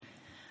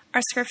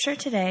Our scripture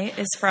today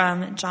is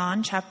from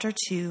John chapter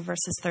 2,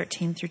 verses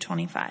 13 through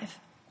 25.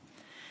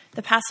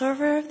 The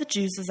Passover of the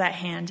Jews was at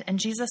hand, and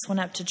Jesus went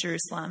up to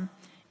Jerusalem.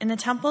 In the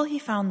temple he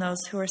found those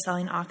who were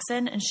selling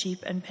oxen and sheep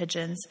and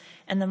pigeons,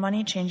 and the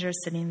money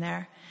changers sitting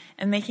there.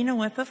 And making a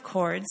whip of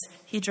cords,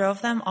 he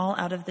drove them all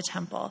out of the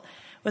temple,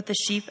 with the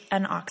sheep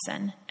and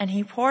oxen. And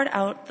he poured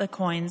out the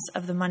coins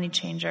of the money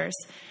changers,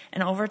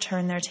 and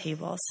overturned their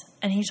tables.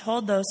 And he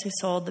told those who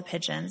sold the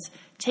pigeons,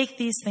 "Take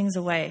these things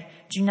away.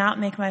 Do not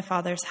make my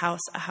Father's house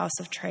a house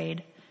of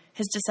trade."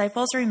 His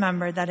disciples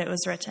remembered that it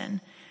was written,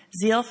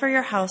 "Zeal for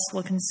your house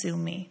will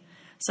consume me."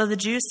 So the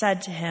Jews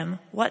said to him,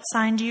 "What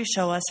sign do you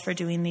show us for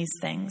doing these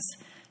things?"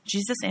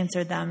 Jesus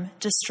answered them,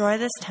 "Destroy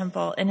this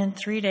temple, and in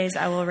 3 days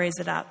I will raise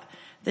it up."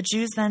 The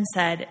Jews then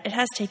said, "It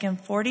has taken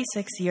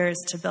 46 years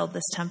to build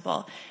this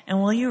temple,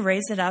 and will you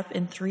raise it up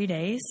in 3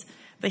 days?"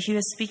 But he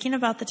was speaking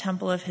about the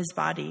temple of his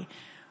body.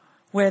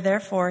 Where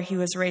therefore he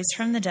was raised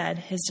from the dead,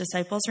 his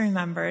disciples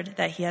remembered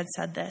that he had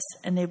said this,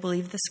 and they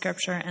believed the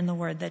scripture and the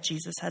word that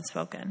Jesus had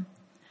spoken.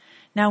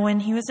 Now when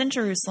he was in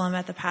Jerusalem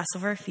at the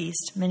Passover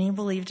feast, many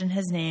believed in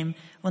his name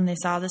when they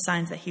saw the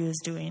signs that he was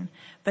doing.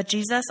 But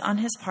Jesus, on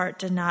his part,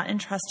 did not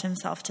entrust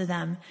himself to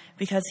them,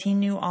 because he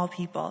knew all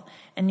people,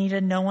 and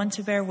needed no one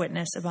to bear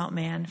witness about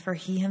man, for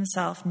he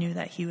himself knew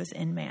that he was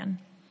in man.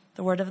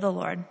 The word of the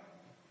Lord.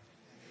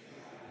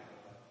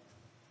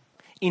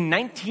 In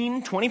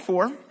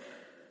 1924,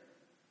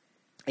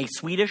 a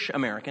Swedish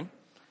American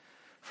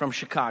from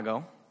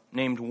Chicago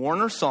named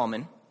Warner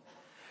Salmon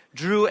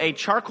drew a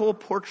charcoal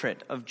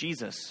portrait of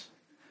Jesus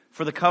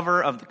for the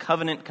cover of the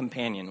Covenant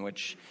Companion,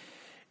 which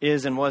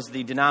is and was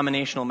the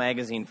denominational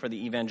magazine for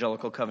the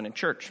Evangelical Covenant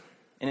Church.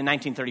 And in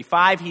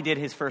 1935, he did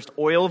his first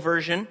oil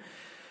version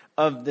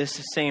of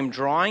this same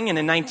drawing. And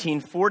in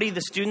 1940,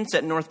 the students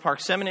at North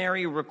Park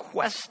Seminary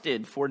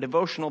requested for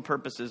devotional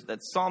purposes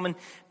that Salmon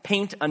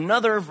paint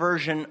another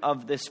version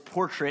of this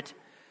portrait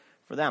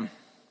for them.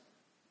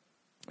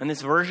 And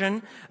this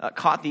version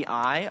caught the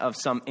eye of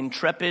some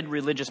intrepid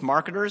religious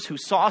marketers who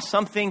saw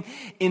something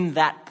in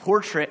that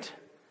portrait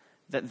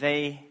that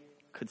they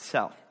could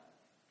sell.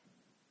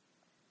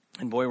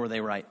 And boy, were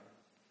they right.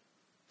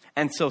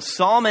 And so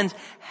Salmon's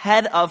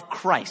head of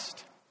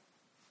Christ,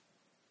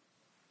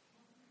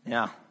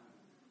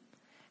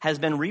 has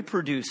been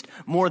reproduced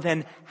more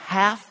than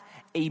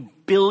 500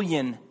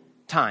 million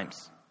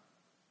times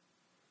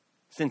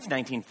since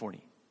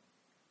 1940.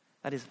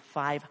 That is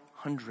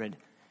 500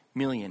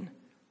 million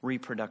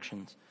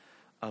reproductions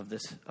of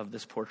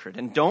this portrait.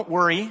 And don't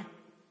worry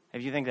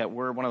if you think that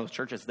we're one of those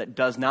churches that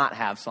does not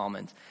have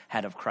Salmon's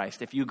head of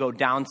Christ. If you go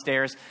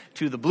downstairs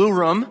to the blue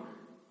room,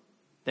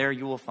 there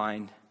you will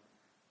find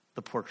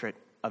the portrait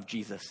of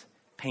Jesus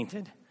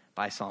painted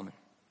by Salmon.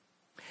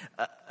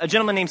 A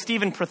gentleman named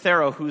Stephen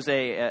Prothero, who's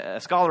a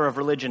scholar of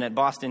religion at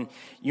Boston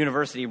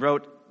University,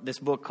 wrote this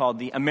book called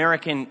The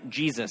American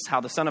Jesus,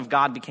 How the Son of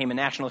God Became a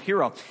National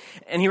Hero.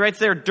 And he writes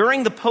there,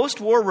 during the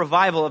post-war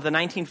revival of the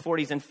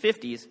 1940s and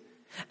 50s,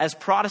 as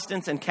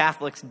Protestants and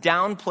Catholics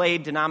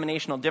downplayed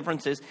denominational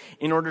differences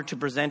in order to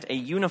present a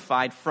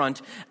unified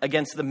front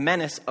against the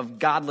menace of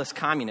godless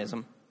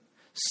communism,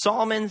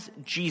 Salmon's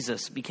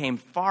Jesus became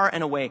far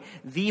and away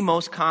the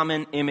most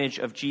common image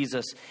of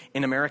Jesus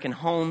in American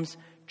homes,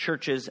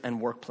 churches,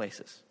 and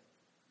workplaces.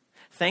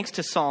 Thanks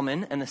to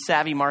Salmon and the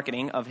savvy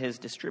marketing of his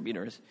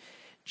distributors,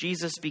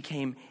 Jesus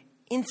became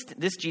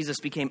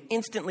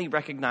instantly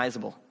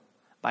recognizable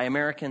by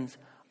Americans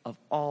of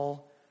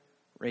all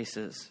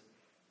races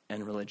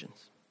and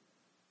religions.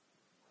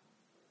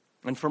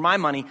 And for my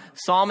money,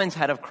 Salmon's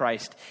head of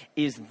Christ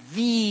is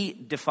the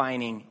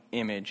defining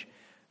image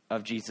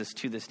of Jesus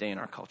to this day in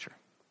our culture.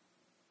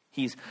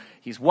 He's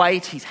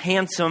white, he's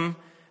handsome,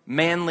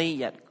 manly,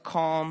 yet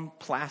calm,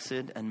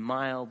 placid, and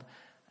mild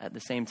at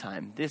the same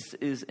time. This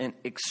is an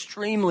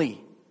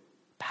extremely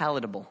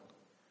palatable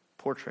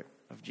portrait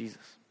of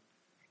Jesus.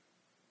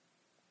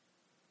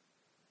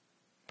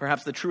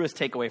 Perhaps the truest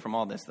takeaway from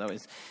all this, though,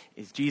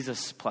 is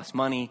Jesus plus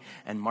money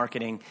and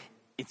marketing.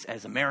 It's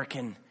as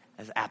American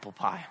as apple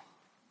pie.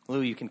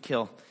 Lou, you can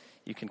kill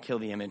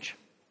the image.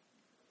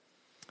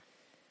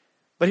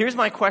 But here's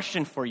my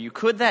question for you.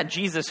 Could that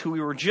Jesus who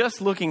we were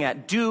just looking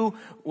at do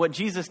what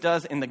Jesus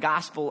does in the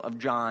Gospel of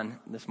John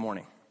this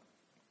morning?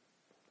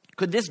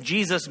 Could this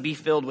Jesus be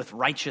filled with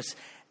righteous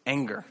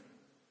anger?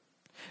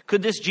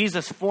 Could this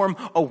Jesus form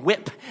a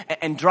whip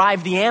and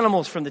drive the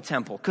animals from the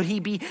temple? Could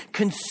he be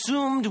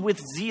consumed with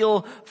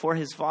zeal for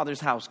his Father's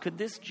house? Could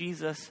this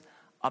Jesus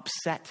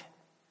upset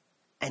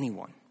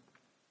anyone?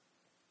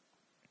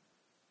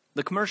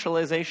 The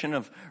commercialization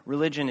of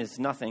religion is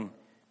nothing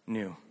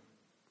new.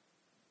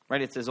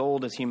 Right? It's as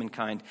old as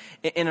humankind.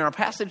 In our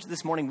passage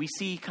this morning, we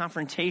see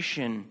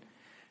confrontation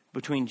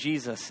between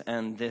Jesus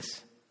and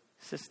this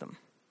system.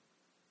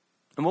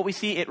 And what we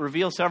see, it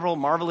reveals several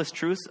marvelous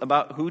truths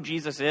about who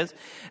Jesus is,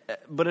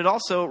 but it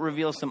also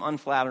reveals some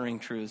unflattering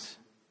truths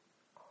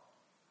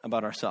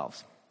about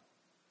ourselves.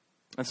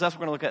 And so that's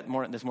what we're going to look at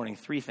more this morning,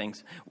 three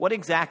things. What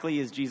exactly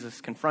is Jesus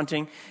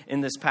confronting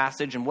in this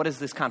passage? And what does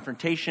this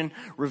confrontation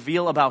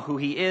reveal about who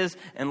he is?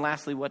 And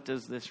lastly, what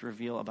does this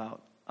reveal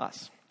about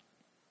us?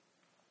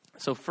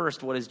 So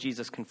first, what is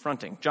Jesus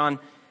confronting? John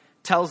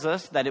tells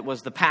us that it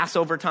was the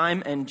Passover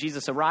time, and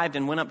Jesus arrived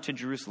and went up to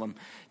Jerusalem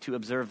to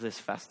observe this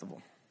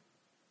festival.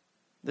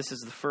 This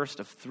is the first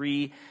of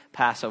 3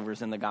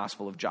 Passovers in the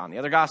Gospel of John. The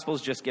other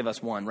Gospels just give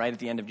us one right at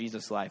the end of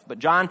Jesus' life. But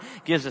John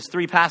gives us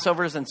 3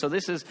 Passovers, and so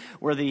this is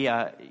where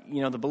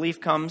the belief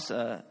comes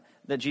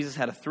that Jesus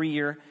had a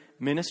 3-year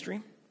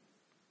ministry.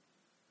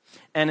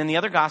 And in the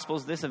other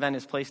Gospels, this event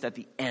is placed at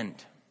the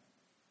end.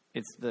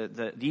 It's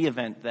the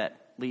event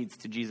that leads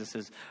to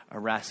Jesus'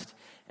 arrest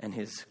and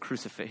his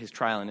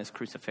trial and his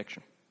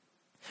crucifixion.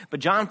 But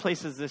John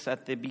places this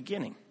at the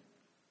beginning.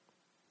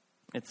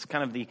 It's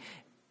kind of the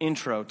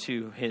intro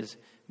to his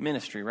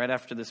ministry, right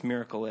after this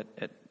miracle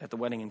at the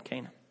wedding in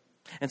Cana.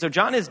 And so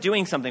John is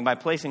doing something by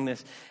placing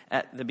this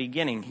at the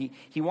beginning.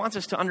 He wants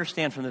us to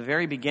understand from the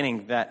very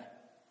beginning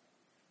that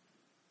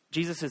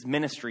Jesus'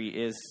 ministry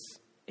is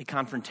a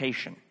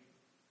confrontation.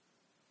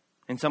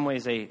 In some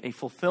ways, a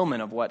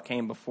fulfillment of what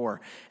came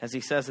before. As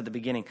he says at the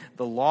beginning,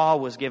 the law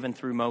was given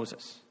through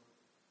Moses,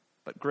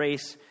 but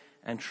grace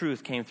and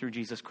truth came through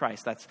Jesus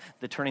Christ. That's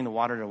the turning the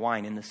water to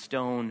wine in the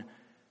stone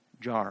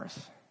jars.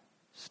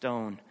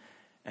 Stone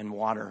and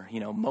water.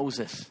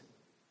 Moses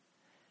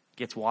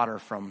gets water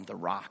from the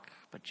rock,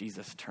 but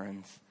Jesus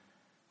turns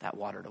that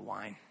water to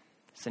wine.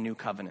 It's a new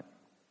covenant,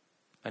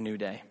 a new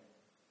day.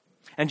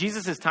 And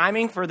Jesus'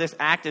 timing for this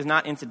act is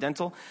not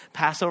incidental.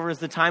 Passover is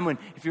the time when,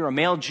 if you're a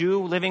male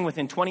Jew living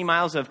within 20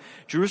 miles of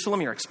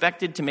Jerusalem, you're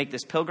expected to make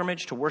this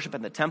pilgrimage to worship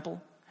in the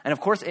temple. And of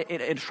course,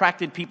 it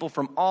attracted people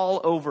from all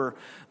over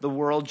the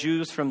world.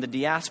 Jews from the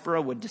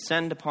diaspora would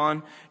descend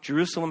upon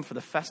Jerusalem for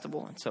the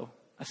festival. And so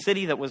a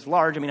city that was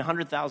large,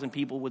 100,000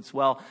 people would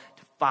swell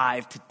to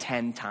 5 to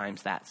 10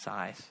 times that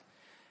size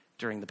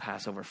during the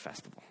Passover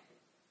festival.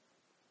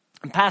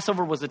 And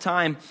Passover was a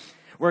time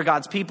where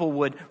God's people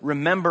would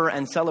remember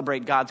and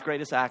celebrate God's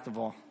greatest act of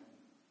all.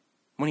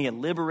 When he had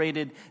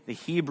liberated the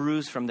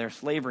Hebrews from their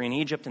slavery in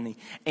Egypt, and the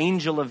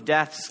angel of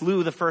death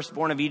slew the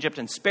firstborn of Egypt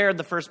and spared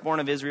the firstborn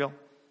of Israel,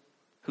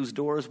 whose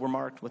doors were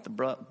marked with the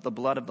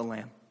blood of the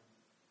Lamb.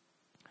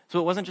 So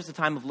it wasn't just a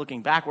time of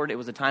looking backward, it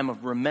was a time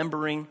of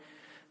remembering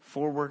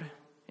forward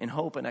in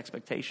hope and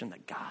expectation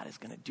that God is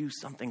going to do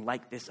something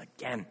like this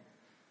again.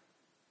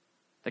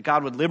 That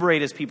God would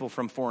liberate his people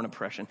from foreign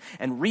oppression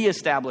and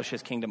reestablish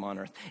his kingdom on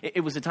earth.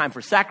 It was a time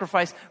for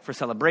sacrifice, for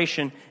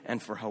celebration,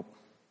 and for hope.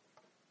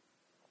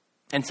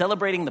 And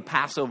celebrating the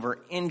Passover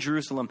in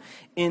Jerusalem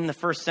in the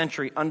first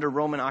century under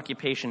Roman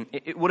occupation,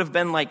 it would have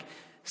been like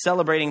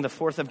celebrating the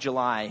 4th of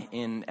July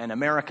in an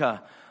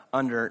America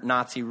under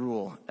Nazi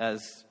rule,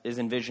 as is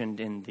envisioned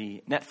in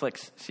the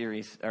Netflix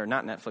series, or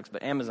not Netflix,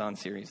 but Amazon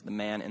series, The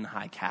Man in the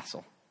High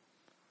Castle.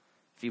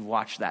 If you've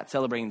watched that,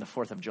 celebrating the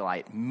 4th of July,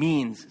 it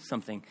means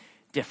something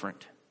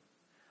different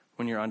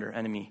when you're under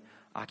enemy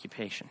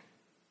occupation.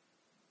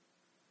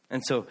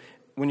 And so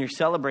when you're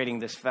celebrating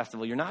this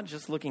festival, you're not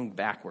just looking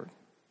backward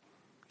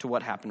to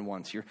what happened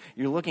once. You're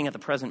looking at the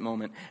present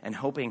moment and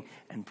hoping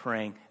and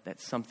praying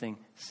that something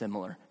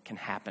similar can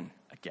happen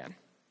again.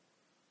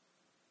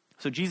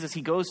 So Jesus,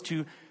 he goes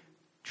to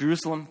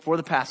Jerusalem for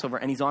the Passover,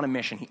 and he's on a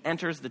mission. He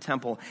enters the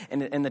temple,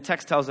 and the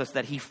text tells us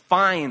that he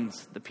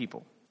finds the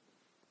people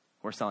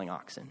who are selling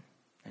oxen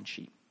and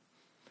sheep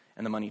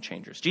and the money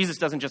changers. Jesus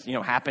doesn't just,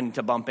 happen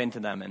to bump into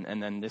them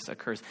and then this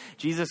occurs.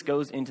 Jesus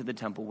goes into the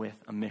temple with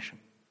a mission.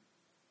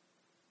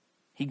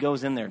 He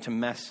goes in there to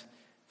mess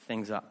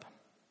things up.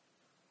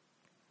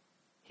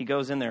 He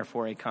goes in there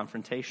for a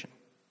confrontation.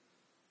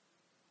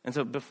 And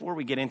so before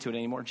we get into it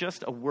anymore,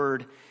 just a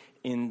word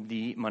in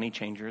the money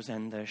changers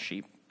and the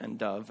sheep and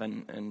dove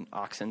and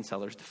oxen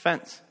sellers'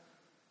 defense.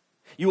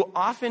 You will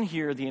often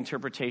hear the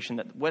interpretation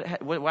that,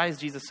 why is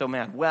Jesus so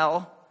mad?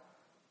 Well,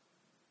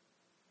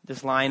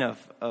 this line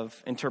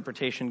of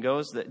interpretation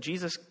goes that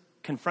Jesus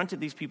confronted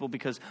these people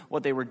because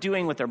what they were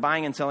doing with their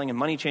buying and selling and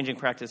money-changing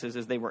practices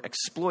is they were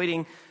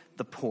exploiting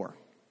the poor.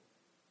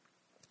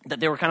 That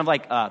they were kind of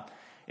like,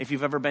 if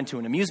you've ever been to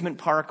an amusement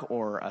park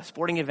or a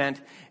sporting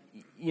event,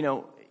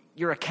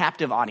 you're a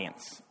captive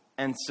audience.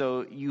 And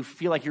so you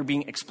feel like you're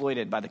being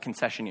exploited by the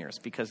concessionaires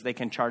because they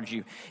can charge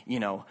you,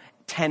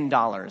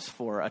 $10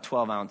 for a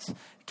 12-ounce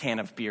can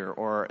of beer,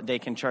 or they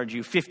can charge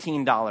you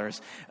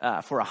 $15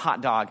 for a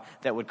hot dog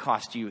that would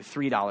cost you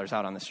 $3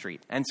 out on the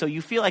street. And so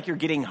you feel like you're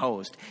getting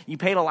hosed. You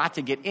paid a lot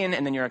to get in,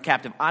 and then you're a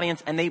captive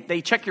audience, and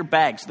they check your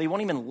bag, so they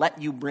won't even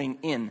let you bring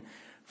in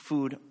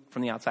food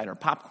from the outside or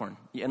popcorn,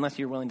 unless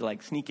you're willing to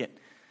sneak it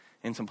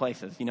in some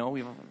places.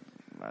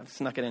 I've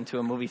snuck it into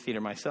a movie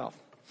theater myself.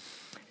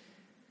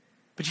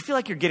 But you feel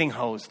like you're getting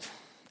hosed.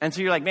 And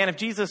so you're like, man, if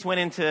Jesus went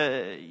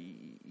into,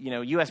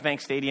 U.S.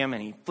 Bank Stadium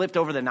and he flipped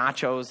over the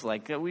nachos,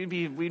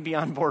 we'd be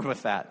on board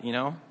with that,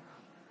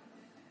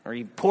 Or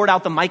he poured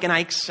out the Mike and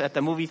Ike's at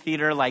the movie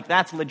theater,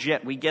 that's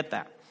legit. We get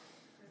that.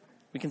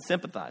 We can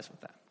sympathize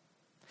with that.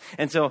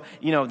 And so,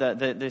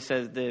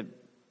 the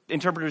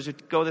interpreters who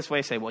go this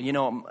way say, well,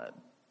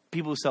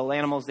 People who sell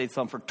animals, they'd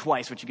sell them for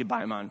twice what you could buy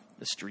them on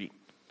the street.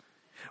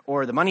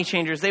 Or the money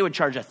changers, they would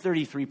charge a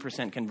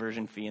 33%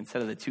 conversion fee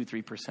instead of the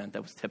 2-3%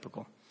 that was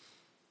typical.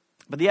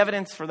 But the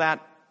evidence for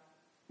that,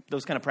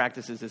 those kind of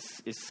practices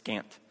is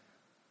scant.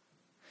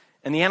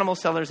 And the animal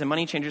sellers and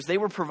money changers, they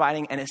were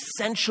providing an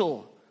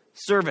essential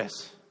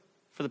service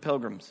for the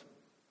pilgrims.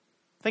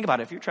 Think about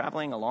it. If you're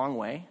traveling a long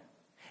way,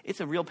 it's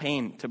a real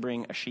pain to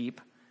bring a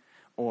sheep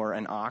or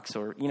an ox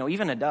or,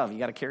 even a dove. You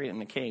got to carry it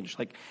in a cage.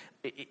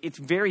 It's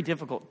very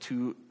difficult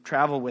to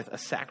travel with a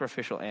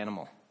sacrificial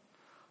animal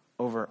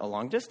over a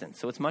long distance.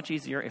 So it's much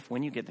easier if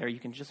when you get there, you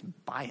can just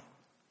buy it.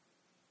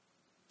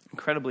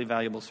 Incredibly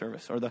valuable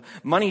service. Or the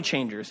money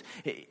changers.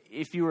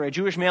 If you were a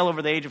Jewish male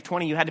over the age of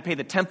 20, you had to pay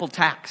the temple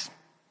tax.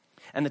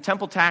 And the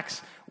temple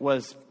tax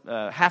was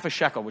half a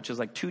shekel, which is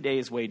like 2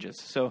 days'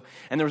 wages.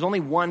 And there was only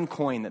one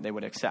coin that they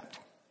would accept.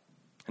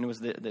 And it was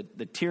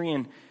the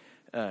Tyrian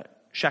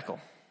shekel.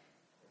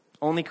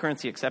 Only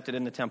currency accepted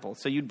in the temple.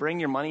 So you'd bring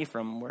your money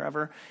from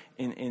wherever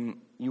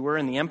you were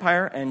in the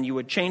empire, and you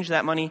would change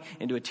that money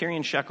into a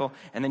Tyrian shekel,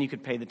 and then you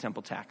could pay the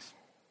temple tax.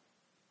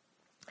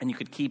 And you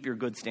could keep your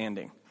good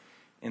standing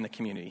in the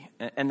community.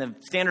 And the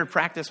standard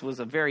practice was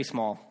a very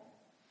small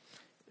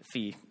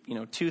fee,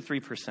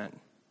 2-3%.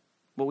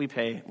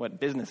 What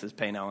businesses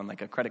pay now on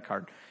like a credit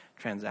card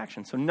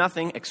transaction. So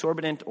nothing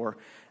exorbitant or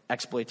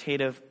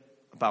exploitative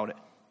about it,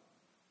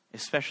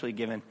 especially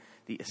given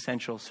the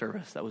essential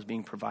service that was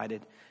being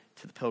provided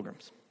to the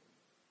pilgrims.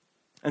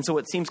 And so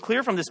what seems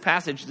clear from this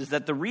passage is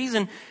that the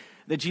reason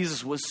that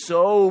Jesus was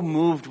so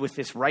moved with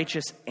this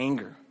righteous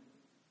anger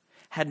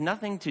had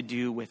nothing to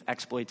do with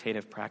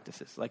exploitative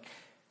practices. Like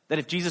that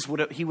if Jesus would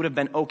have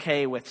been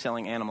okay with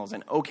selling animals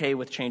and okay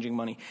with changing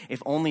money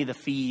if only the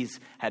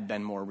fees had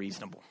been more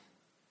reasonable.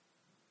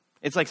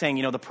 It's like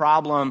saying, the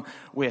problem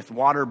with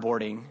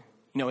waterboarding,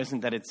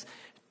 isn't that it's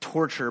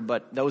torture,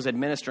 but those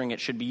administering it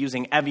should be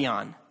using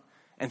Evian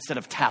instead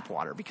of tap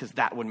water because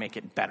that would make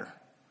it better.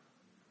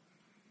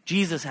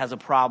 Jesus has a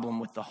problem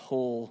with the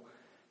whole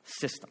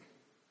system,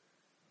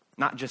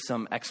 not just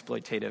some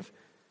exploitative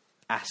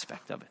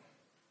aspect of it.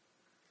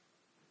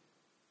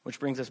 Which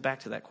brings us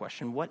back to that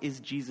question. What is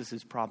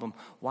Jesus' problem?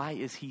 Why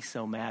is he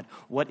so mad?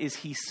 What is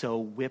he so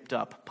whipped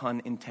up,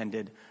 pun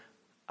intended,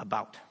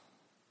 about?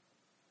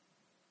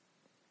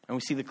 And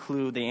we see the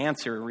clue, the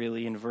answer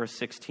really in verse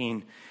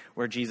 16,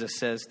 where Jesus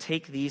says,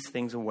 "Take these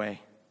things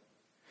away.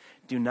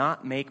 Do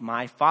not make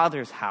my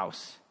Father's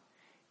house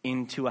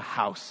into a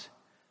house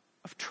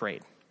of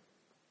trade."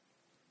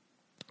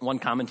 One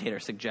commentator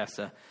suggests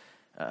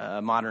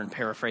a modern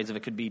paraphrase of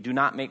it could be, "Do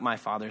not make my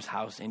Father's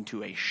house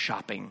into a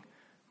shopping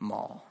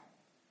mall."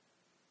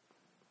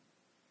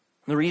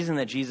 The reason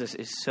that Jesus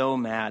is so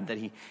mad that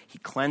he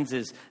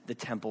cleanses the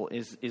temple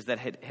is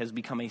that it has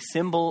become a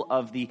symbol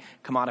of the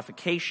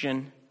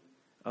commodification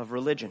of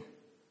religion.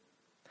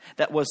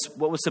 That was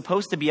what was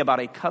supposed to be about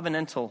a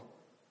covenantal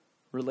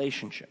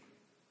relationship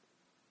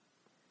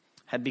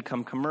had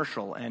become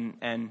commercial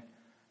and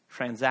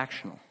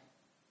transactional.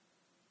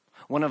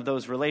 One of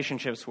those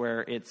relationships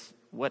where it's,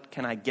 what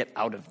can I get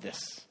out of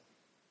this,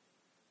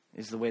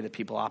 is the way that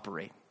people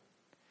operate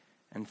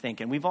and think.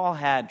 And we've all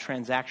had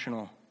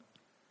transactional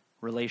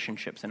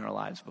relationships in our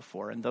lives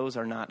before, and those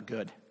are not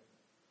good.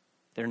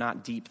 They're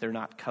not deep. They're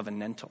not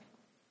covenantal.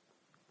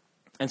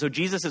 And so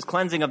Jesus'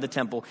 cleansing of the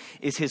temple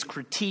is his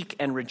critique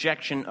and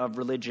rejection of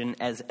religion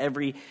as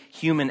every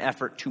human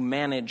effort to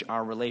manage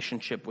our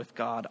relationship with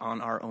God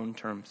on our own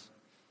terms.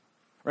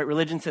 Right?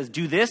 Religion says,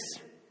 do this,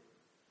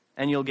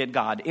 and you'll get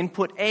God.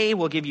 Input A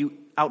will give you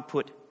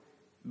output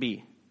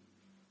B.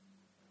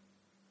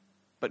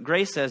 But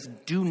grace says,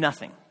 do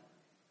nothing,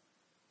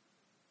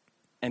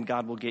 and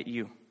God will get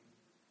you.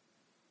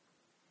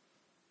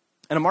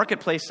 And a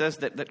marketplace says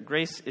that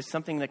grace is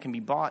something that can be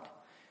bought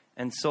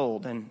and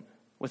sold. And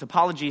with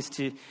apologies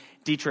to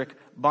Dietrich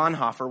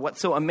Bonhoeffer,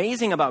 what's so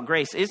amazing about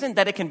grace isn't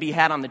that it can be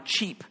had on the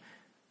cheap.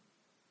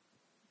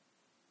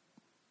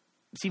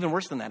 It's even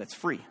worse than that. It's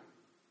free.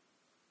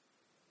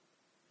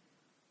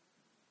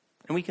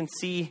 And we can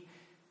see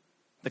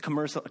the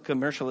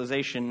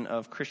commercialization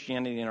of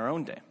Christianity in our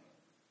own day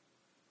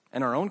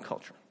and our own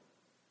culture.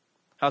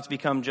 How it's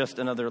become just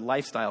another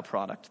lifestyle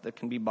product that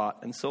can be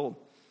bought and sold.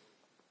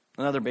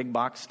 Another big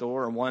box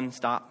store or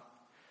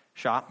one-stop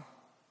shop.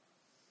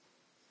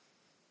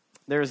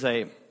 There's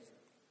a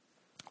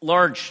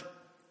large,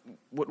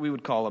 what we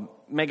would call a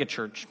mega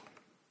church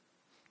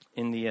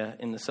in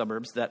the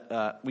suburbs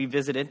that we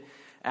visited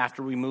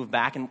after we moved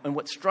back. And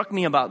what struck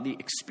me about the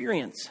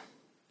experience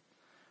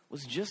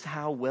was just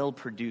how well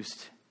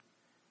produced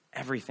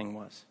everything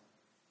was.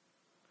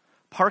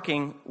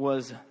 Parking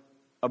was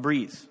a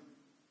breeze.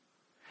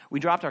 We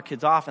dropped our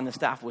kids off and the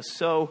staff was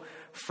so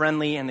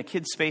friendly and the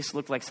kids' space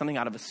looked like something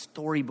out of a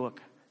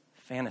storybook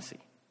fantasy.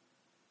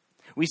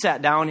 We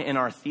sat down in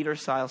our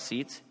theater-style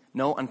seats,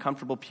 no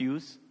uncomfortable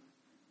pews,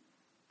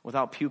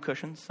 without pew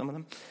cushions, some of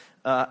them.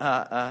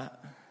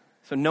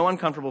 So no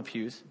uncomfortable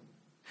pews.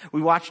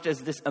 We watched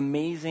as this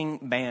amazing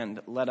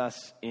band led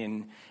us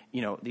in,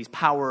 these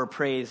power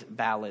praise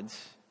ballads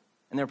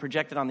And they're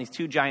projected on these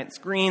two giant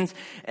screens,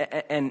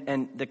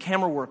 and the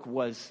camera work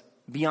was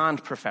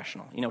beyond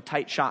professional.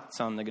 Tight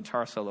shots on the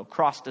guitar solo,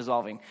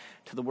 cross-dissolving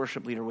to the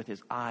worship leader with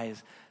his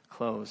eyes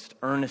closed,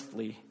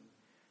 earnestly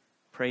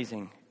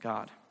praising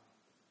God.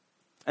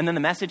 And then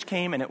the message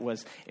came, and it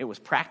was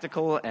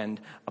practical and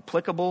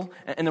applicable,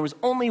 and there was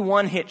only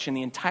one hitch in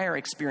the entire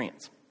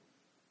experience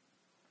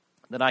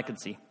that I could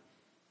see.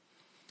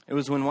 It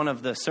was when one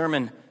of the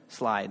sermon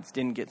slides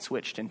didn't get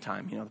switched in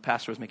time. The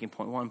pastor was making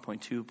point 1,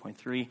 point 2, point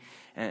 3,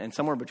 and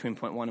somewhere between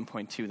point 1 and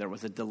point 2, there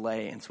was a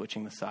delay in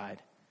switching the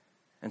side.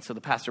 And so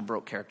the pastor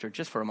broke character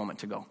just for a moment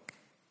to go,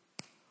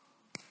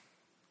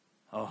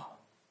 oh.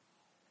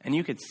 And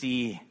you could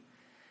see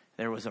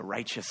there was a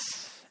righteous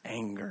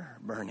anger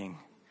burning.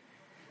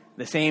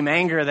 The same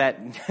anger that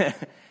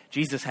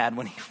Jesus had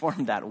when he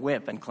formed that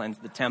whip and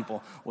cleansed the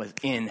temple was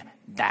in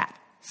that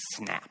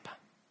snap.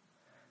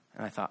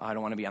 And I thought, I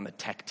don't want to be on the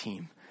tech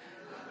team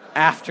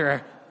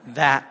after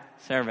that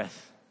service.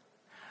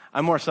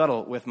 I'm more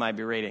subtle with my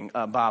berating.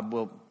 Bob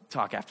will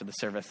talk after the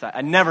service.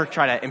 I never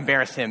try to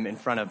embarrass him in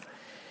front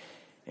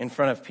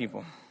of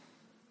people.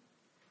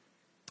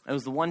 It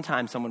was the one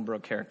time someone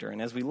broke character.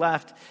 And as we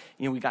left,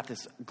 we got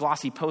this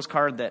glossy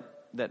postcard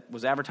that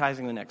was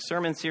advertising the next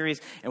sermon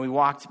series. And we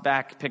walked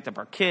back, picked up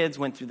our kids,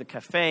 went through the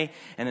cafe,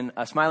 and then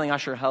a smiling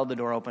usher held the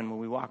door open when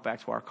we walked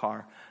back to our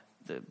car.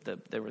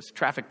 There was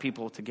traffic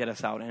people to get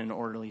us out in an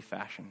orderly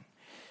fashion.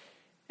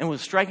 And what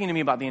was striking to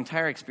me about the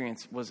entire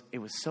experience was it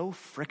was so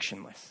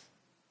frictionless.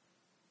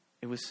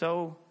 It was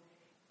so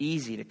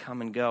easy to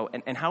come and go.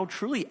 And how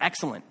truly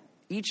excellent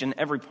each and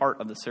every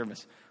part of the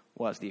service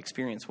was, the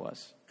experience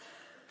was.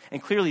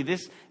 And clearly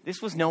this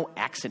was no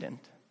accident.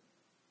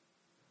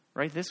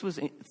 Right? This was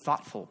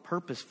thoughtful,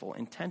 purposeful,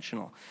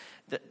 intentional.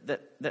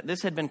 That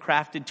this had been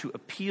crafted to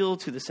appeal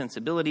to the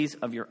sensibilities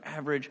of your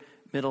average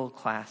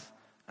middle-class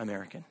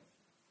American.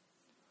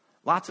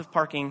 Lots of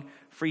parking,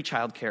 free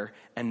childcare,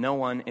 and no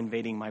one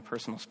invading my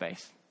personal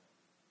space.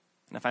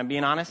 And if I'm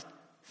being honest,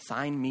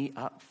 sign me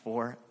up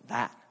for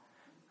that,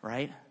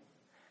 right?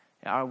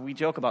 We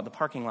joke about the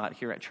parking lot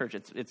here at church.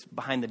 It's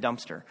behind the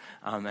dumpster.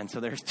 And so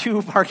there's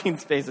 2 parking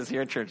spaces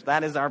here at church.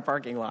 That is our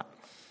parking lot.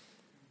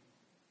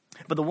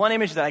 But the one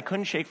image that I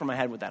couldn't shake from my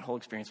head with that whole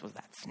experience was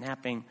that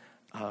snapping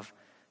of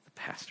the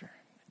pastor.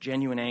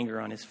 Genuine anger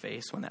on his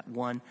face when that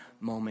one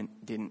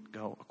moment didn't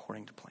go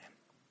according to plan.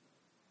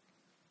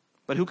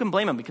 But who can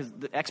blame him? Because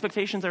the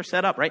expectations are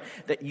set up, right?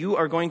 That you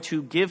are going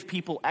to give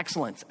people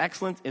excellence.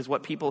 Excellence is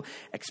what people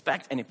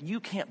expect. And if you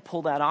can't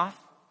pull that off,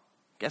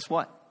 guess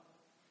what?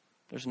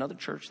 There's another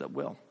church that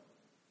will.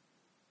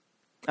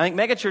 I think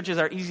mega churches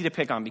are easy to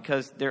pick on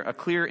because they're a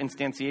clear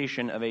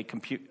instantiation of a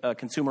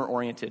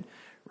consumer-oriented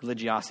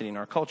religiosity in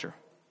our culture.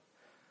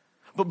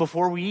 But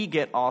before we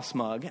get all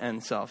smug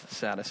and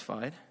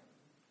self-satisfied,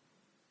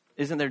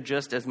 isn't there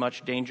just as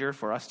much danger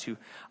for us to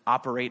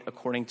operate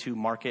according to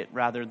market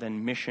rather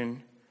than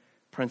mission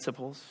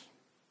principles?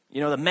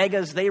 The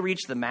megas, they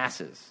reach the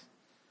masses.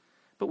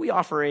 But we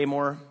offer a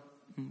more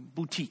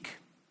boutique,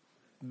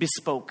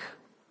 bespoke,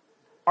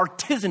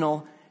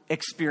 artisanal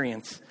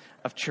experience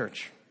of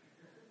church.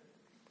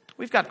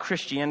 We've got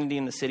Christianity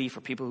in the city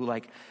for people who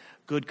like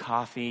good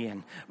coffee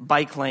and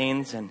bike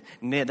lanes and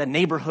the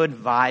neighborhood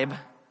vibe.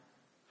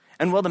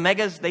 And while the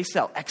megas, they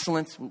sell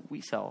excellence,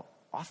 we sell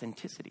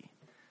authenticity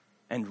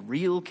and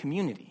real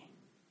community.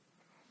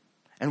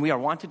 And we are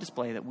want to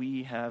display that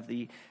we have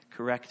the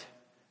correct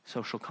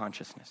social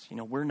consciousness.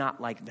 We're not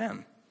like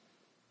them.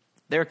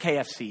 They're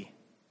KFC.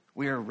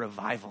 We're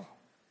Revival.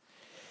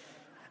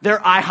 They're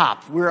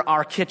IHOP. We're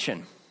Our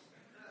Kitchen.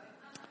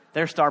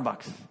 They're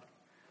Starbucks.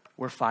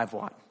 We're 5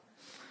 Watt.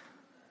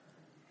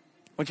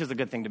 Which is a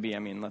good thing to be.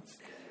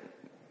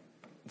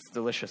 It's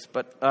delicious.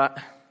 But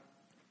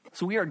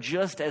so we are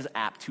just as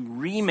apt to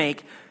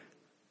remake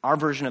our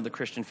version of the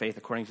Christian faith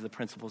according to the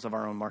principles of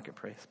our own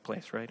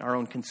marketplace, right? Our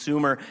own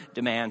consumer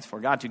demands for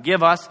God to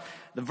give us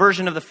the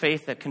version of the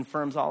faith that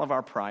confirms all of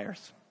our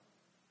priors.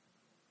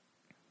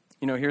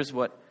 Here's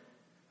what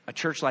a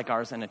church like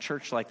ours and a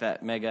church like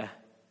that mega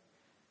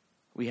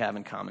we have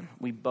in common.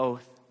 We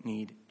both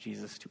need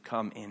Jesus to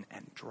come in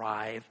and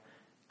drive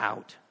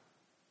out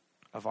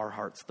of our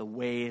hearts the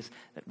ways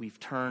that we've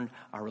turned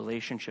our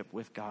relationship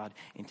with God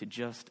into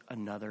just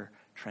another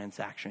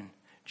transaction,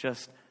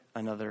 just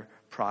another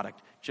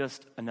product,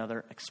 just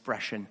another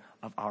expression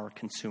of our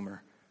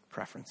consumer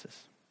preferences.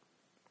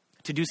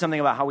 To do something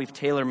about how we've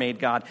tailor-made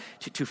God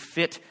to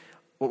fit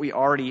what we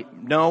already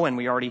know and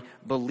we already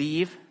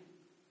believe.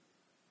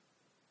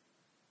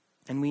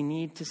 And we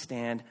need to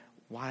stand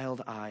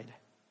wide-eyed,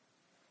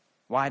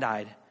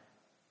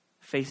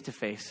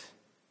 face-to-face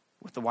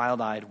with the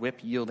wild-eyed,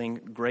 whip-yielding,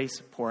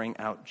 grace-pouring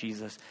out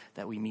Jesus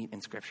that we meet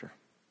in Scripture.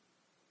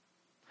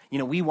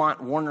 We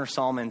want Warner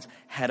Sallman's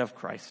head of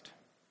Christ.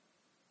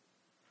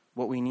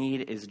 What we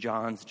need is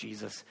John's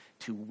Jesus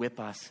to whip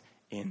us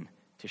into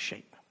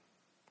shape.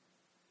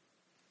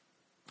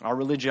 Our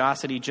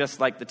religiosity, just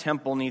like the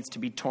temple, needs to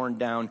be torn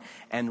down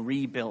and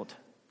rebuilt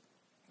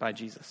by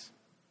Jesus.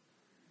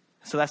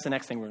 So that's the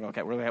next thing we're going to look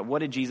at. We're going to look at what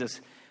did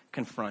Jesus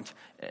confront.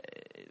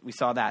 We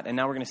saw that. And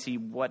now we're going to see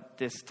what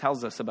this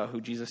tells us about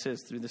who Jesus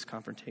is through this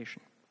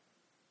confrontation.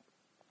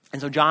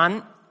 And so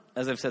John,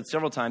 as I've said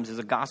several times, is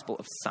a gospel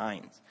of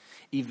signs.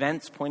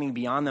 Events pointing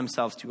beyond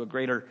themselves to a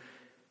greater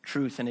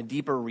truth and a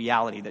deeper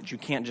reality that you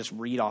can't just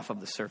read off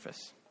of the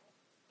surface.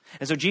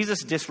 And so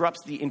Jesus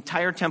disrupts the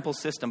entire temple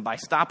system by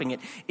stopping it,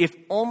 if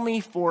only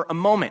for a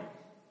moment.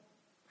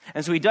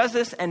 And so he does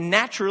this, and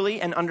naturally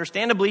and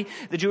understandably,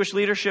 the Jewish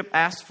leadership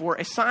asks for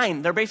a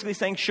sign. They're basically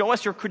saying, show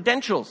us your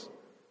credentials.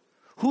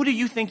 Who do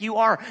you think you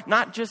are?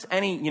 Not just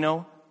any,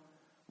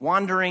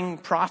 wandering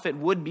prophet,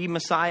 would-be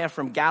Messiah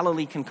from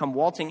Galilee can come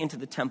waltzing into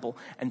the temple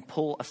and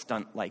pull a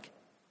stunt like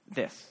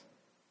this.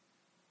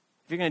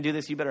 If you're going to do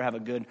this, you better have a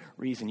good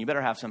reason. You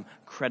better have some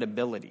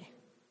credibility.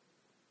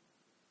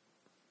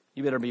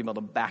 You better be able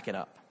to back it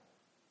up.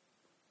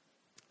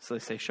 So they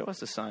say, show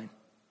us a sign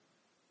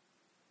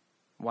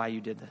why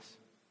you did this.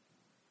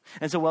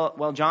 And so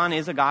while John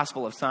is a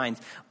gospel of signs,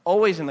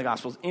 always in the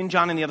Gospels, in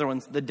John and the other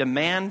ones, the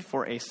demand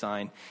for a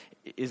sign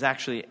is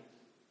actually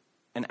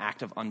an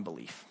act of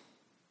unbelief.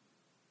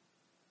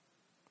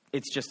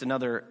 It's just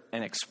another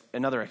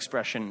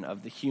expression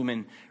of the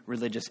human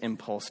religious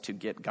impulse to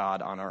get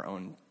God on our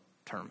own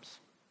terms.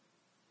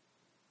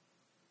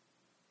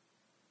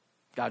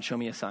 God, show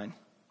me a sign.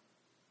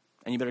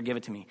 And you better give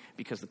it to me,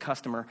 because the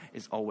customer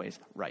is always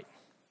right.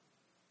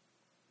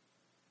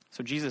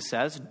 So Jesus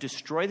says,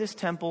 destroy this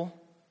temple,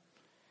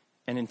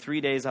 and in 3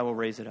 days I will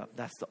raise it up.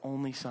 That's the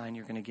only sign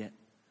you're going to get.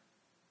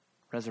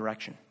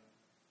 Resurrection.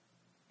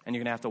 And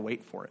you're going to have to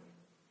wait for it.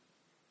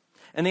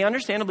 And they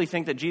understandably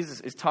think that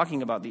Jesus is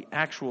talking about the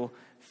actual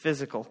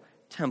physical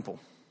temple.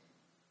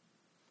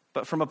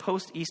 But from a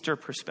post-Easter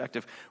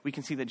perspective, we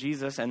can see that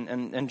Jesus,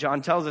 and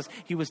John tells us,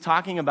 he was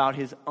talking about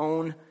his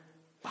own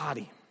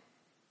body.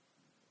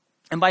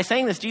 And by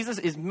saying this, Jesus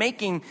is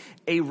making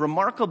a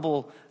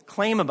remarkable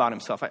claim about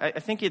himself. I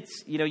think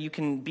it's, you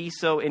can be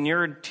so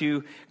inured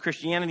to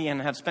Christianity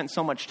and have spent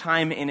so much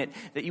time in it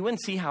that you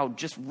wouldn't see how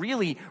just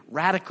really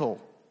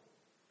radical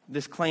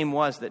this claim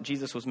was that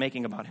Jesus was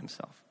making about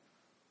himself.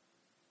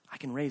 I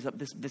can raise up,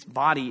 this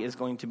body is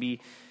going to be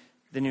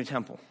the new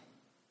temple.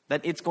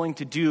 That it's going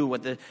to do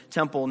what the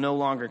temple no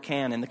longer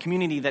can. And the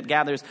community that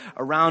gathers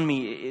around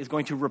me is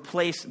going to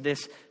replace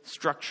this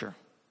structure.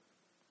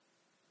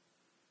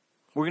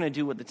 We're going to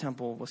do what the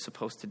temple was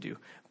supposed to do,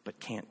 but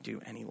can't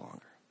do any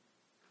longer.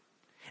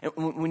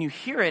 And when you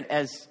hear it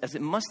as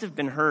it must have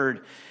been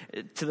heard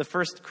to the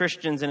first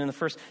Christians and in the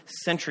first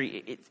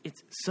century,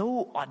 it's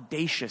so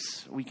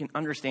audacious, we can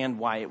understand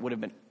why it would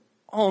have been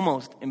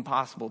almost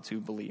impossible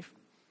to believe.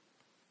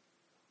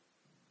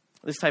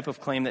 This type of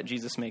claim that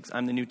Jesus makes,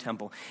 I'm the new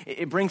temple,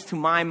 it brings to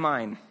my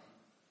mind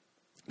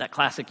that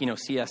classic,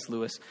 C.S.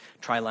 Lewis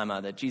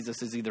trilemma, that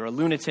Jesus is either a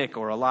lunatic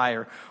or a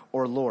liar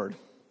or Lord.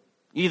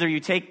 Either you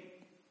take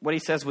what he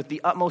says with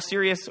the utmost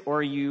serious,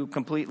 or you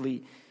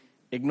completely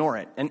ignore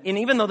it. And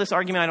even though this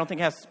argument I don't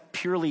think has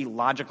purely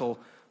logical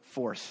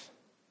force,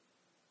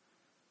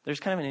 there's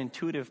kind of an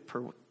intuitive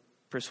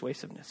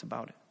persuasiveness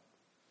about it.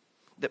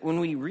 That when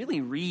we really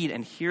read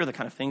and hear the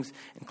kind of things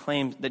and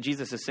claims that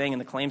Jesus is saying and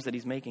the claims that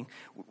he's making,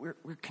 we're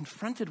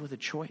confronted with a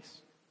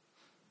choice.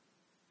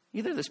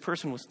 Either this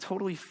person was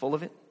totally full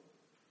of it,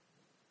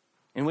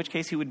 in which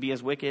case he would be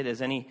as wicked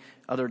as any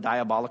other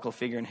diabolical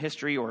figure in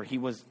history, or he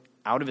was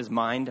out of his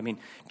mind. I mean,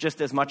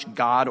 just as much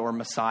God or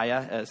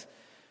Messiah as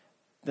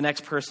the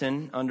next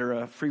person under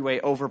a freeway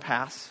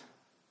overpass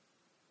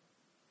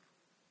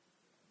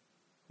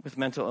with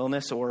mental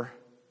illness,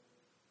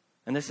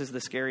 and this is the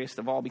scariest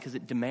of all because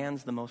it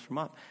demands the most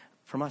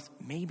from us,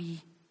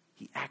 maybe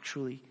he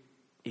actually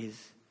is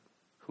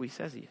who he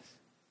says he is.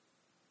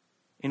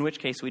 In which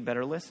case, we'd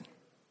better listen.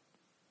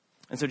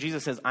 And so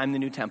Jesus says, I'm the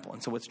new temple.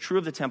 And so what's true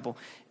of the temple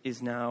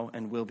is now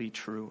and will be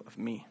true of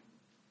me.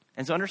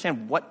 And so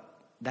understand what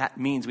that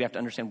means. We have to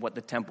understand what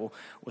the temple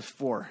was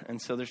for.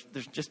 And so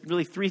there's just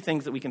really three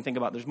things that we can think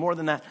about. There's more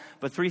than that,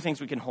 but three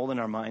things we can hold in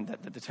our mind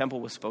that the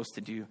temple was supposed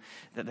to do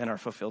that then are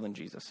fulfilled in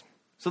Jesus.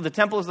 So the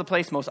temple is the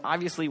place most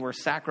obviously where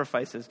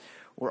sacrifices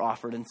were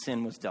offered and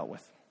sin was dealt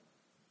with.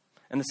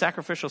 And the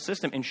sacrificial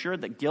system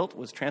ensured that guilt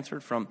was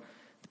transferred from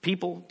the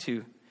people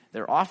to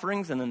their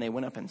offerings, and then they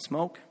went up in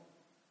smoke.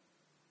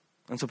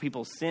 And so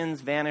people's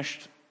sins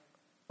vanished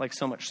like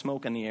so much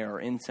smoke in the air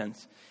or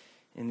incense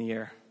in the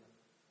air.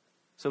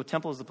 So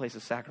temple is the place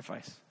of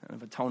sacrifice and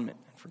of atonement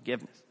and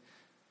forgiveness.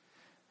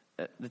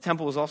 The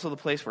temple was also the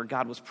place where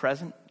God was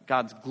present.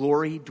 God's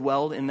glory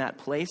dwelled in that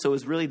place. So it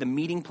was really the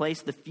meeting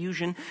place, the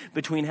fusion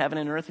between heaven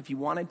and earth. If you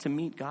wanted to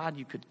meet God,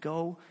 you could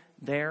go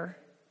there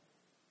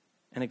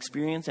and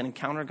experience and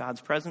encounter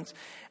God's presence.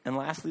 And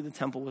lastly, the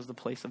temple was the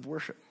place of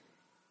worship.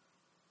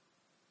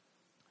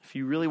 If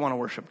you really want to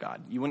worship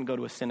God, you wouldn't go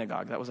to a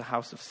synagogue. That was a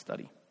house of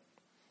study.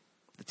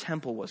 The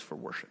temple was for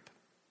worship.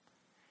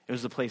 It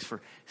was the place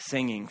for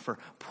singing, for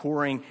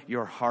pouring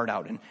your heart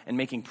out and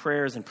making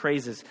prayers and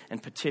praises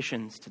and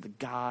petitions to the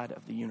God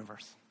of the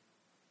universe.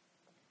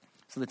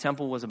 So the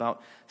temple was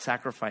about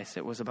sacrifice.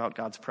 It was about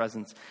God's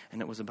presence, and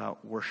it was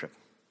about worship.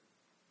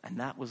 And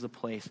that was the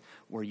place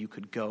where you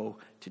could go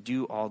to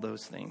do all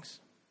those things.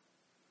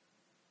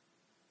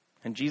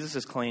 And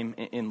Jesus' claim,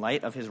 in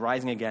light of his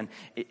rising again,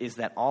 is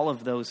that all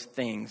of those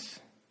things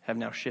have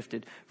now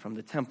shifted from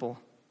the temple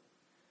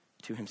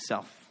to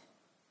himself.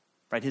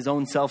 Right? His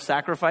own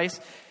self-sacrifice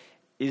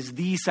is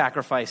the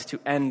sacrifice to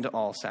end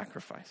all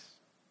sacrifice.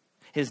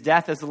 His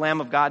death as the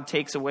Lamb of God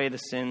takes away the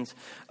sins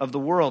of the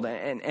world.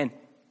 And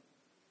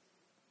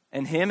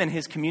him and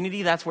his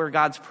community, that's where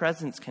God's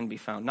presence can be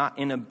found. Not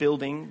in a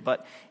building,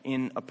 but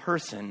in a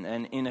person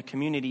and in a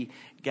community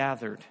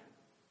gathered.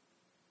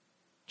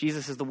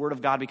 Jesus is the Word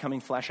of God becoming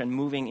flesh and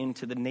moving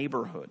into the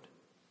neighborhood.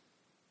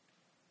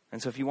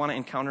 And so if you want to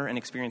encounter and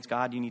experience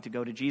God, you need to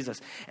go to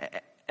Jesus.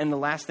 And the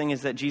last thing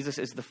is that Jesus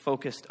is the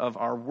focus of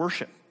our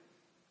worship.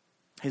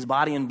 His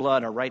body and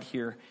blood are right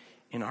here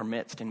in our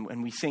midst. And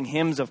when we sing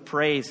hymns of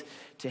praise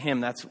to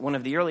him, that's one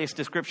of the earliest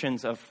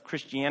descriptions of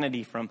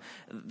Christianity from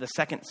the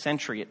 2nd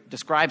century. It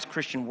describes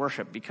Christian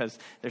worship because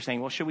they're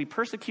saying, well, should we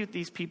persecute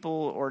these people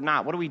or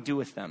not? What do we do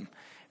with them,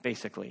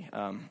 basically?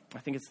 I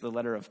think it's the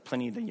letter of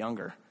Pliny the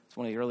Younger. It's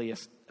one of the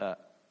earliest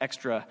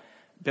extra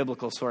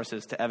biblical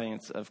sources to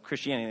evidence of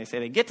Christianity. They say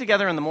they get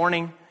together in the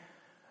morning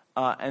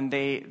and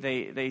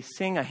they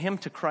sing a hymn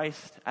to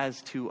Christ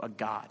as to a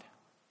God.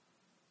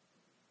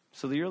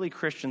 So the early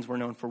Christians were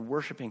known for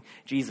worshiping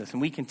Jesus. And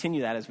we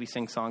continue that as we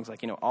sing songs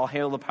like, all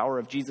hail the power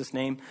of Jesus'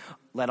 name.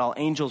 Let all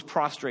angels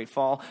prostrate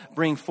fall.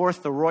 Bring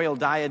forth the royal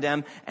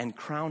diadem and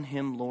crown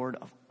him Lord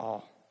of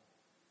all.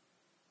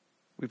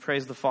 We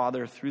praise the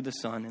Father through the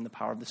Son in the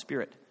power of the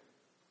Spirit.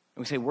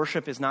 And we say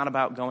worship is not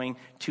about going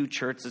to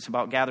church. It's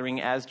about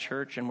gathering as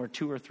church. And where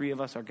 2 or 3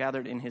 of us are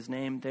gathered in his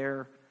name,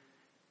 there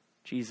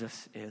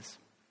Jesus is.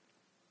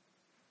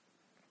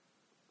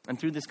 And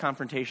through this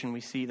confrontation,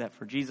 we see that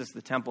for Jesus,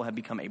 the temple had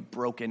become a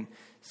broken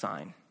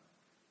sign.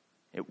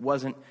 It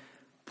wasn't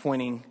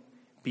pointing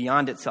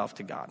beyond itself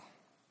to God.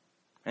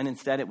 And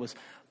instead, it was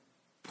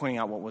pointing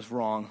out what was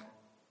wrong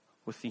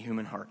with the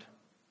human heart.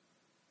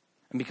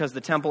 And because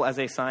the temple as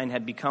a sign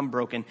had become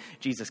broken,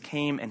 Jesus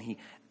came and he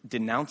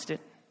denounced it.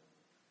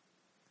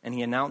 And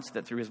he announced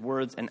that through his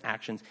words and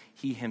actions,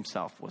 he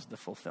himself was the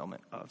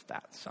fulfillment of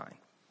that sign.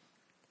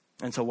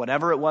 And so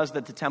whatever it was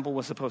that the temple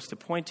was supposed to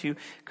point to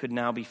could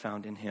now be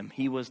found in him.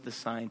 He was the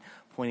sign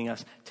pointing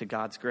us to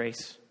God's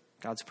grace,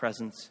 God's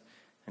presence,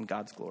 and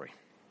God's glory.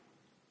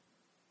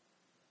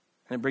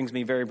 And it brings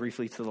me very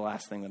briefly to the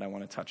last thing that I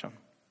want to touch on.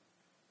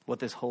 What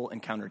this whole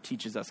encounter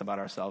teaches us about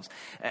ourselves.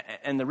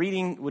 And the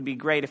reading would be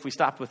great if we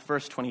stopped with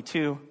verse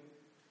 22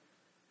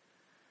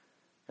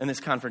 and this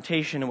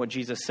confrontation and what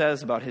Jesus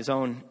says about his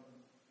own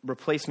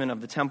replacement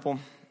of the temple.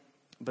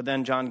 But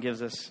then John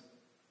gives us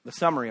the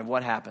summary of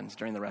what happens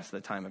during the rest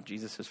of the time of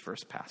Jesus'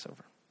 first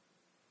Passover.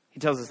 He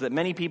tells us that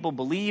many people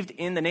believed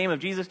in the name of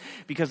Jesus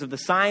because of the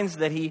signs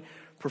that he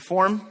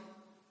performed.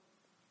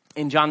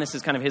 In John, this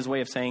is kind of his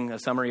way of saying a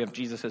summary of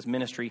Jesus'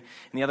 ministry.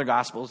 In the other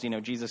Gospels,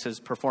 Jesus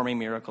is performing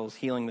miracles,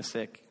 healing the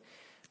sick,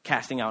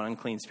 casting out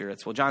unclean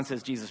spirits. Well, John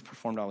says Jesus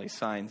performed all these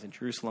signs in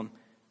Jerusalem.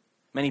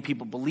 Many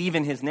people believe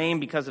in his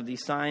name because of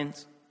these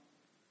signs.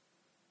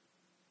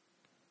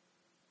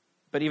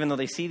 But even though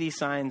they see these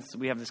signs,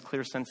 we have this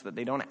clear sense that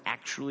they don't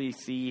actually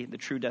see the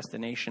true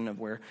destination of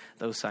where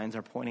those signs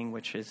are pointing,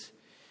 which is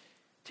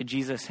to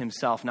Jesus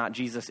himself, not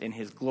Jesus in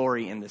his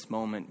glory in this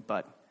moment,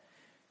 but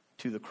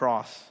to the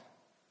cross.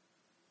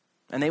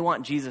 And they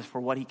want Jesus for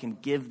what he can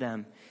give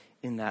them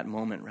in that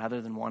moment rather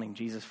than wanting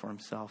Jesus for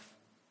himself.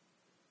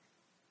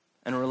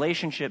 And a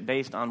relationship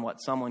based on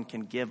what someone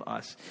can give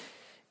us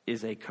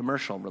is a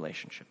commercial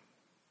relationship.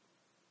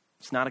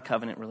 It's not a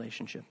covenant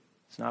relationship.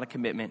 It's not a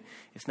commitment.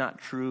 It's not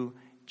true,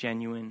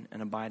 genuine,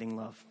 and abiding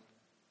love.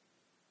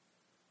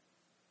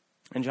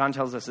 And John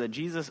tells us that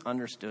Jesus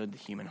understood the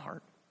human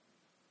heart.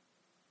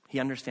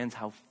 He understands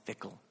how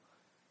fickle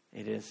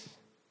it is,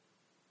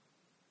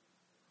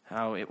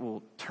 how it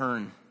will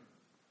turn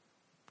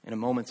in a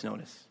moment's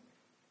notice.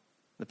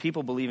 The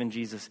people believe in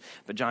Jesus,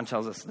 but John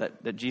tells us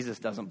that Jesus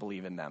doesn't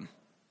believe in them.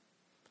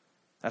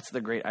 That's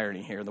the great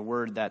irony here. The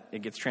word that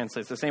it gets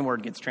translated, the same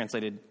word gets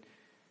translated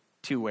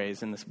 2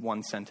 ways in this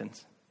one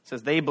sentence. It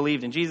says they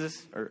believed in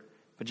Jesus,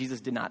 but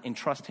Jesus did not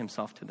entrust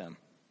himself to them.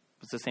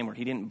 It's the same word.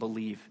 He didn't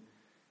believe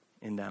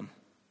in them.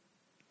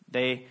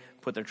 They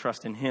put their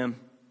trust in him,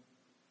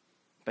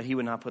 but he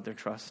would not put their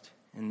trust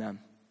in them.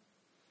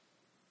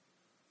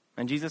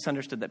 And Jesus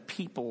understood that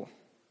people,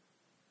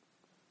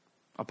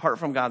 apart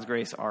from God's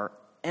grace, are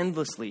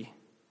endlessly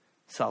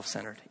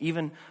self-centered.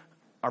 Even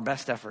our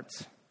best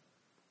efforts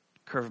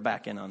curve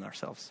back in on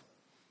ourselves.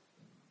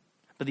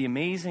 But the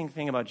amazing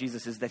thing about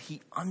Jesus is that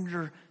he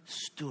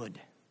understood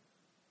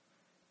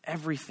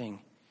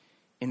everything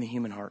in the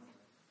human heart.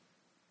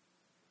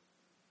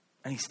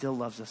 And he still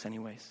loves us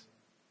anyways.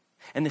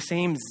 And the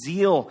same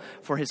zeal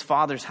for his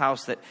Father's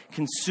house that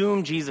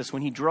consumed Jesus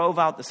when he drove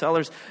out the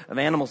sellers of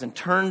animals and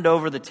turned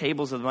over the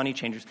tables of the money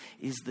changers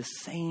is the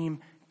same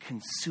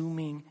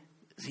consuming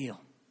zeal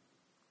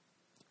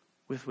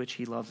with which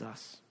he loves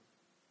us.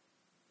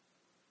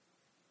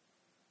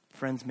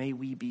 Friends, may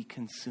we be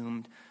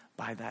consumed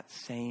by that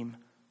same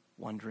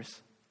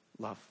wondrous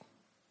love.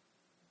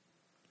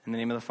 In the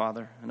name of the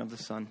Father, and of the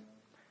Son,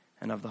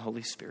 and of the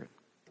Holy Spirit.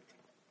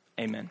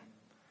 Amen.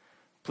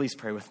 Please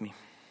pray with me.